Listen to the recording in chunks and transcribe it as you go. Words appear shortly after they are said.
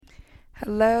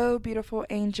Hello, beautiful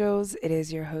angels. It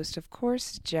is your host, of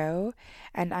course, Joe,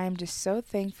 and I am just so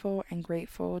thankful and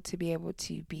grateful to be able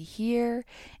to be here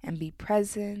and be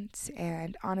present.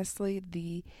 And honestly,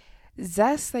 the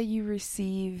zest that you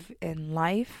receive in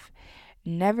life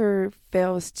never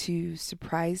fails to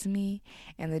surprise me,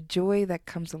 and the joy that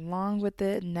comes along with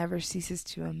it never ceases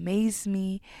to amaze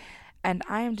me. And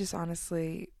I am just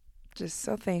honestly just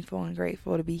so thankful and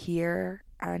grateful to be here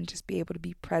and just be able to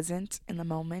be present in the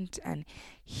moment and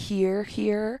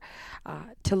to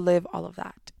live all of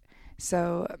that.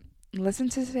 So listen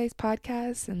to today's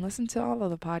podcast and listen to all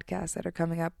of the podcasts that are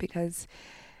coming up because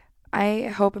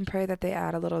I hope and pray that they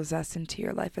add a little zest into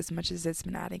your life as much as it's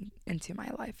been adding into my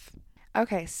life.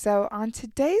 Okay, so on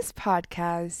today's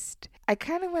podcast, I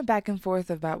kind of went back and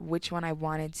forth about which one I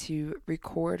wanted to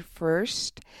record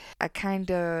first. I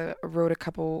kind of wrote a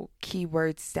couple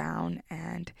keywords down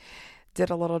and did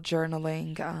a little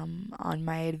journaling on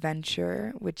my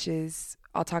adventure, which is,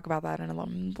 I'll talk about that in a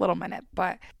little minute.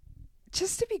 But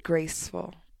just to be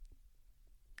graceful,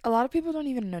 a lot of people don't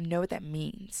even know what that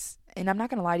means. And I'm not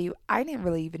going to lie to you, I didn't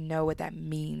really even know what that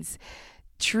means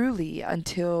truly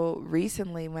until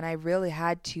recently when I really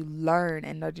had to learn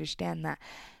and understand that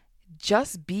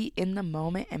just be in the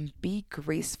moment and be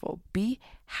graceful, be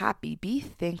happy, be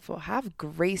thankful, have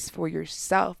grace for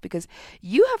yourself because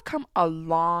you have come a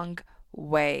long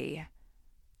way.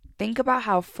 Think about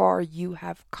how far you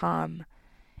have come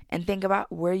and think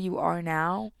about where you are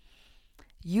now.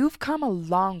 You've come a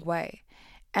long way.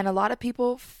 And a lot of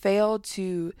people fail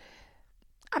to,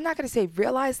 I'm not going to say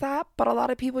realize that, but a lot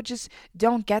of people just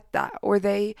don't get that, or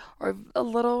they are a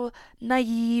little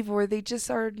naive, or they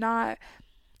just are not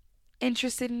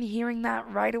interested in hearing that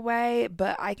right away.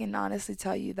 But I can honestly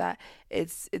tell you that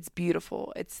it's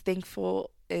beautiful, it's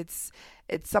thankful, it's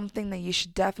something that you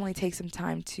should definitely take some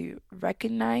time to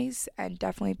recognize and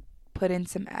definitely put in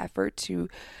some effort to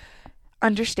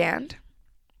understand.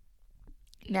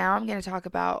 Now I'm going to talk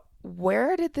about,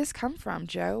 where did this come from,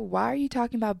 Joe? Why are you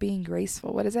talking about being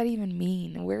graceful? What does that even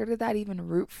mean? Where did that even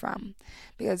root from?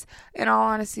 Because in all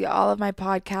honesty, all of my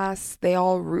podcasts, they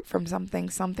all root from something.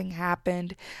 Something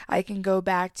happened. I can go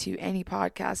back to any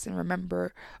podcast and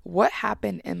remember what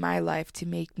happened in my life to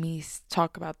make me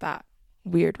talk about that.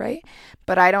 Weird, right?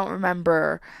 But I don't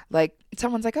remember, like,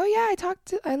 someone's like, oh yeah,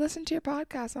 I listened to your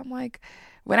podcast. I'm like,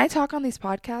 when I talk on these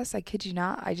podcasts, I kid you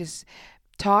not, I just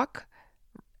talk,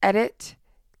 edit,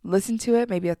 listen to it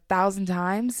maybe 1,000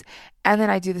 times, and then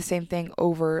I do the same thing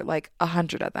over like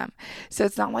 100 of them. So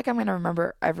it's not like I'm gonna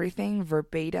remember everything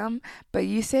verbatim, but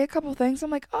you say a couple things,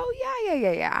 I'm like, oh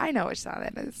yeah, I know which song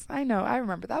that is. I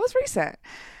remember that was recent.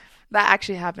 That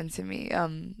actually happened to me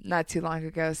not too long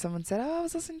ago. Someone said, oh, I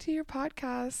was listening to your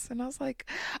podcast, and I was like,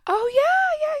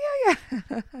 oh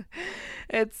yeah.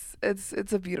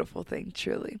 It's a beautiful thing,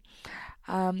 truly.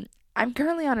 I'm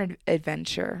currently on an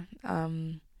adventure.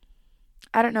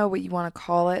 I don't know what you want to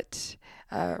call it,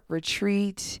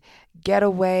 retreat,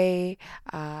 getaway,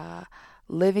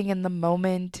 living in the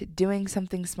moment, doing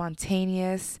something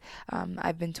spontaneous.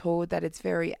 I've been told that it's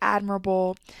very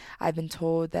admirable. I've been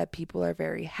told that people are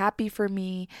very happy for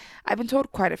me. I've been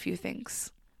told quite a few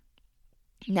things.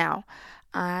 Now,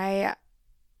 I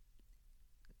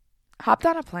hopped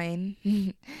on a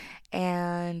plane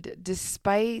and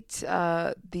despite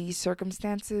the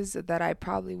circumstances that I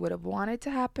probably would have wanted to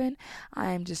happen,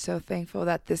 I'm just so thankful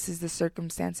that this is the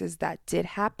circumstances that did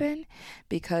happen,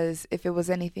 because if it was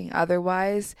anything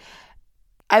otherwise,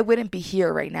 I wouldn't be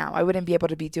here right now. I wouldn't be able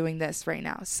to be doing this right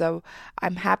now. So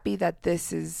I'm happy that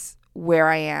this is where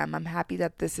I am. I'm happy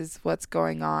that this is what's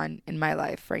going on in my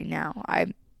life right now.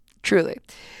 I'm truly.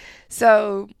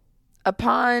 So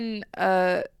upon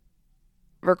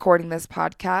recording this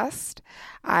podcast,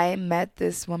 I met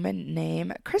this woman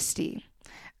named Christy.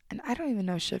 And I don't even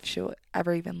know if she'll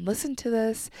ever even listen to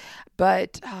this,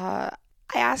 but I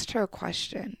asked her a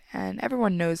question, and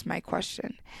everyone knows my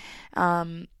question.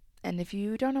 And if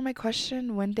you don't know my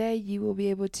question, one day you will be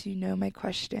able to know my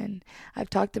question. I've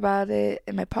talked about it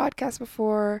in my podcast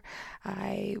before.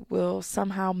 I will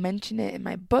somehow mention it in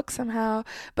my book somehow.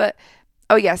 But,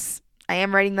 oh yes, I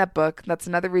am writing that book. That's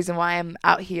another reason why I'm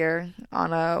out here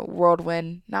on a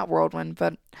not whirlwind,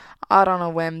 but out on a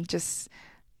whim. Just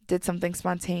did something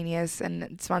spontaneous,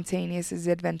 and spontaneous is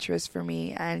adventurous for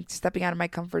me, and stepping out of my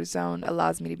comfort zone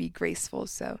allows me to be graceful.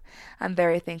 So I'm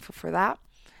very thankful for that.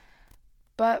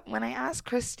 But when I asked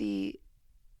Christy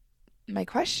my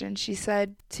question, she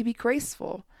said to be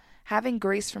graceful. Having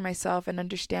grace for myself and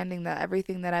understanding that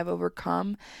everything that I've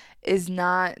overcome is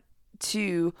not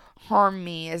to harm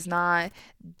me. It's not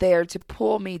there to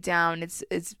pull me down. It's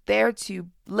there to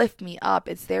lift me up.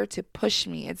 It's there to push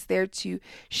me. It's there to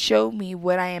show me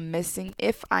what I am missing,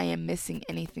 if I am missing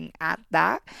anything at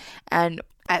that. And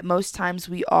at most times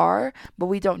we are, but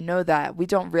we don't know that. We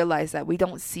don't realize that. We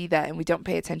don't see that, and we don't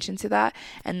pay attention to that.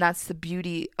 And that's the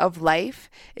beauty of life,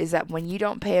 is that when you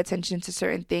don't pay attention to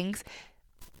certain things,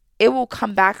 it will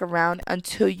come back around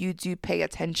until you do pay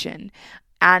attention.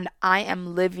 And I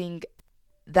am living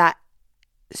that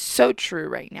so true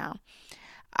right now.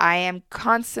 I am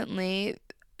constantly,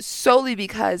 solely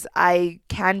because I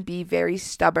can be very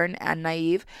stubborn and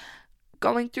naive,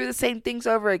 going through the same things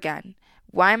over again.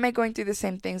 Why am I going through the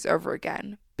same things over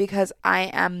again? Because I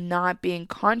am not being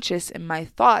conscious in my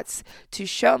thoughts to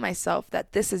show myself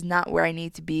that this is not where I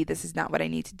need to be, this is not what I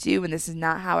need to do, and this is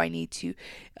not how I need to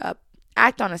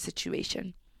act on a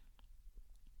situation.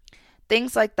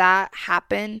 Things like that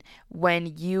happen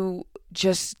when you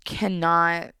just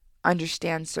cannot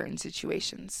understand certain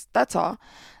situations. That's all.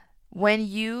 When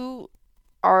you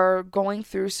are going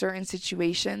through certain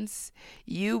situations,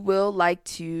 you will like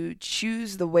to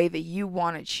choose the way that you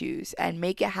want to choose and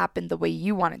make it happen the way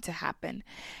you want it to happen.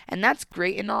 And that's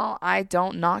great and all. I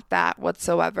don't knock that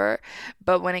whatsoever.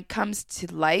 But when it comes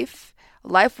to life,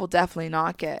 life will definitely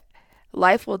knock it.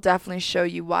 Life will definitely show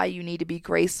you why you need to be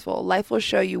graceful. Life will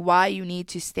show you why you need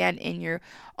to stand in your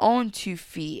own 2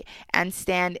 feet and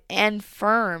stand and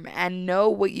firm and know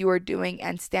what you are doing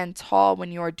and stand tall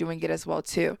when you are doing it as well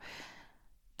too.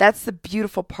 That's the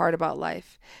beautiful part about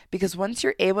life, because once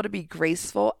you're able to be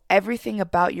graceful, everything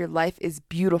about your life is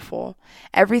beautiful.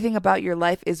 Everything about your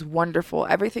life is wonderful.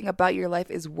 Everything about your life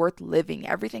is worth living.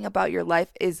 Everything about your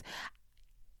life is,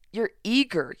 you're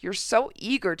eager. You're so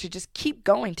eager to just keep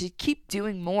going, to keep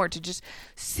doing more, to just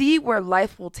see where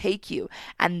life will take you.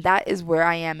 And that is where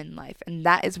I am in life. And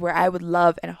that is where I would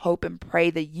love and hope and pray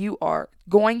that you are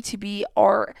going to be,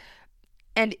 are,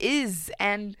 and is,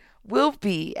 and will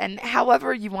be, and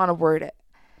however you want to word it.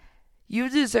 You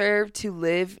deserve to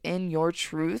live in your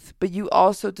truth, but you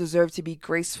also deserve to be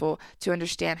graceful to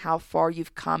understand how far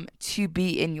you've come to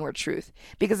be in your truth,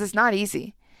 because it's not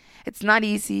easy. It's not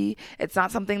easy. It's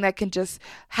not something that can just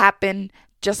happen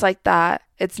just like that.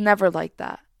 It's never like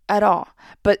that at all.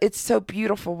 But it's so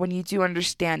beautiful when you do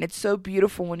understand. It's so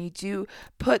beautiful when you do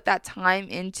put that time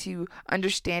into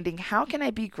understanding, how can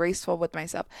I be graceful with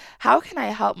myself? How can I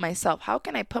help myself? How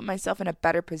can I put myself in a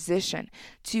better position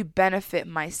to benefit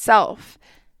myself,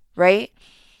 right?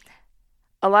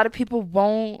 A lot of people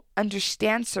won't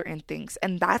understand certain things,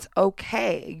 and that's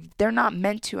okay. They're not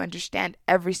meant to understand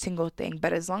every single thing,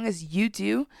 but as long as you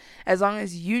do, as long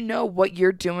as you know what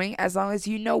you're doing, as long as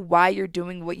you know why you're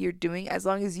doing what you're doing, as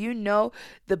long as you know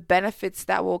the benefits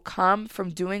that will come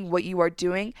from doing what you are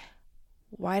doing,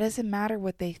 why does it matter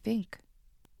what they think?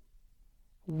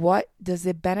 What does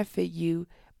it benefit you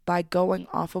by going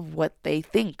off of what they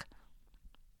think?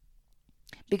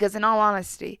 Because in all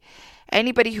honesty,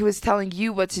 anybody who is telling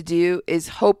you what to do is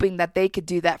hoping that they could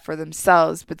do that for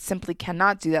themselves, but simply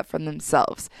cannot do that for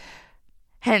themselves.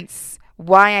 Hence,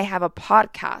 why I have a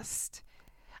podcast.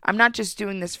 I'm not just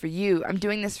doing this for you. I'm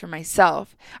doing this for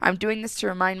myself. I'm doing this to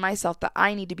remind myself that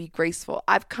I need to be graceful.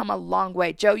 I've come a long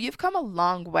way. Joe, you've come a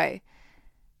long way.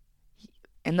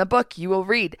 In the book, you will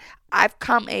read, I've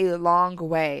come a long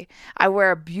way. I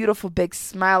wear a beautiful big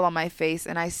smile on my face,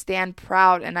 and I stand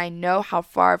proud, and I know how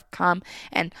far I've come.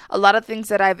 And a lot of things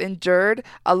that I've endured,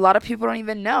 a lot of people don't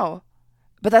even know.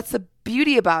 But that's the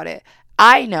beauty about it.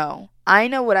 I know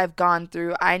what I've gone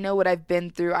through. I know what I've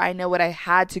been through. I know what I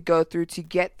had to go through to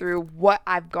get through what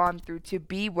I've gone through, to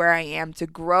be where I am, to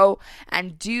grow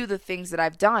and do the things that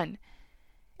I've done.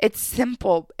 It's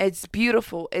simple, it's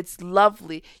beautiful, it's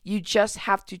lovely. You just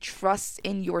have to trust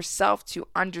in yourself to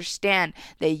understand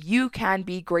that you can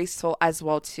be graceful as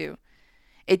well too.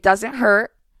 It doesn't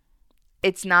hurt.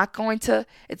 It's not going to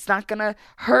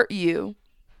hurt you.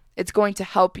 It's going to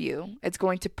help you. It's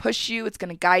going to push you, it's going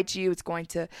to guide you, it's going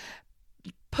to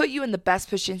put you in the best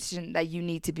position that you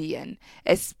need to be in,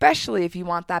 especially if you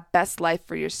want that best life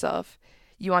for yourself.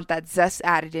 You want that zest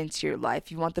added into your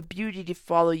life. You want the beauty to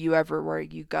follow you everywhere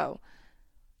you go.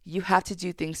 You have to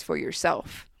do things for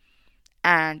yourself.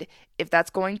 And if that's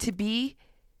going to be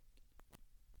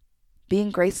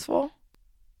being graceful,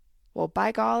 well,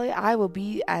 by golly, I will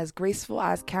be as graceful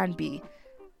as can be.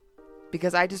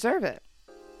 Because I deserve it.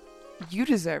 You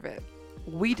deserve it.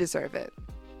 We deserve it.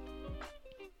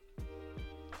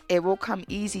 It will come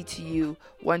easy to you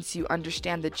once you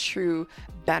understand the true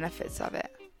benefits of it.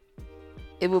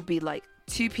 It will be like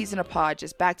 2 peas in a pod,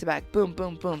 just back to back, boom,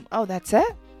 boom, boom. Oh, that's it?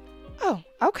 Oh,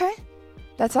 okay.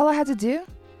 That's all I had to do?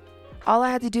 All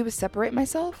I had to do was separate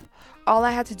myself. All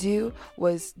I had to do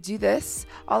was do this.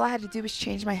 All I had to do was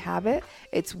change my habit.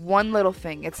 It's one little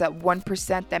thing. It's that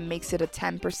 1% that makes it a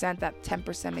 10%. That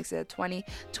 10% makes it a 20,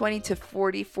 20 to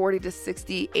 40, 40 to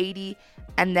 60, 80.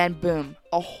 And then boom,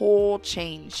 a whole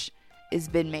change has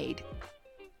been made.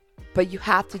 But you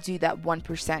have to do that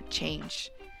 1% change.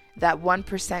 That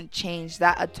 1% change,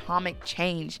 that atomic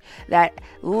change, that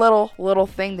little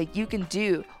thing that you can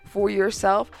do for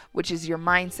yourself, which is your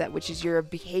mindset, which is your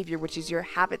behavior, which is your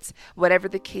habits, whatever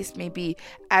the case may be.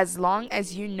 As long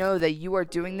as you know that you are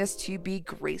doing this to be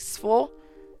graceful,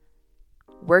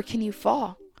 where can you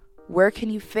fall? Where can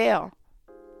you fail?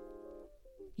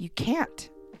 You can't.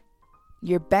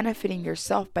 You're benefiting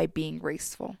yourself by being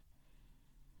graceful.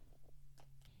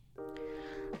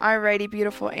 Alrighty,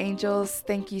 beautiful angels.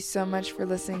 Thank you so much for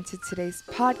listening to today's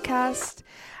podcast.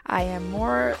 I am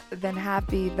more than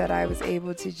happy that I was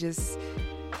able to just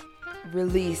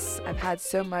release. I've had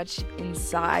so much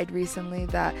inside recently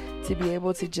that to be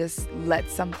able to just let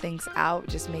some things out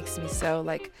just makes me so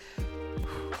like,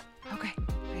 okay,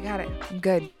 I got it. I'm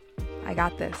good. I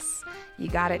got this. You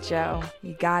got it, Joe.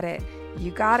 You got it. You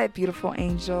got it, beautiful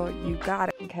angel. You got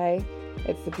it, okay?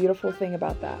 It's the beautiful thing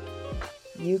about that.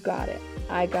 You got it.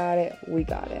 I got it. We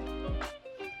got it.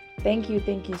 Thank you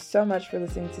so much for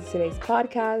listening to today's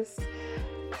podcast.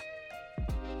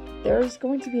 There's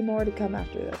going to be more to come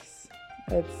after this.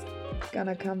 It's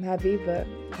gonna come heavy, but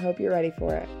I hope you're ready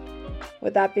for it.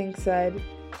 With that being said,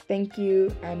 thank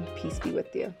you and peace be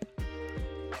with you.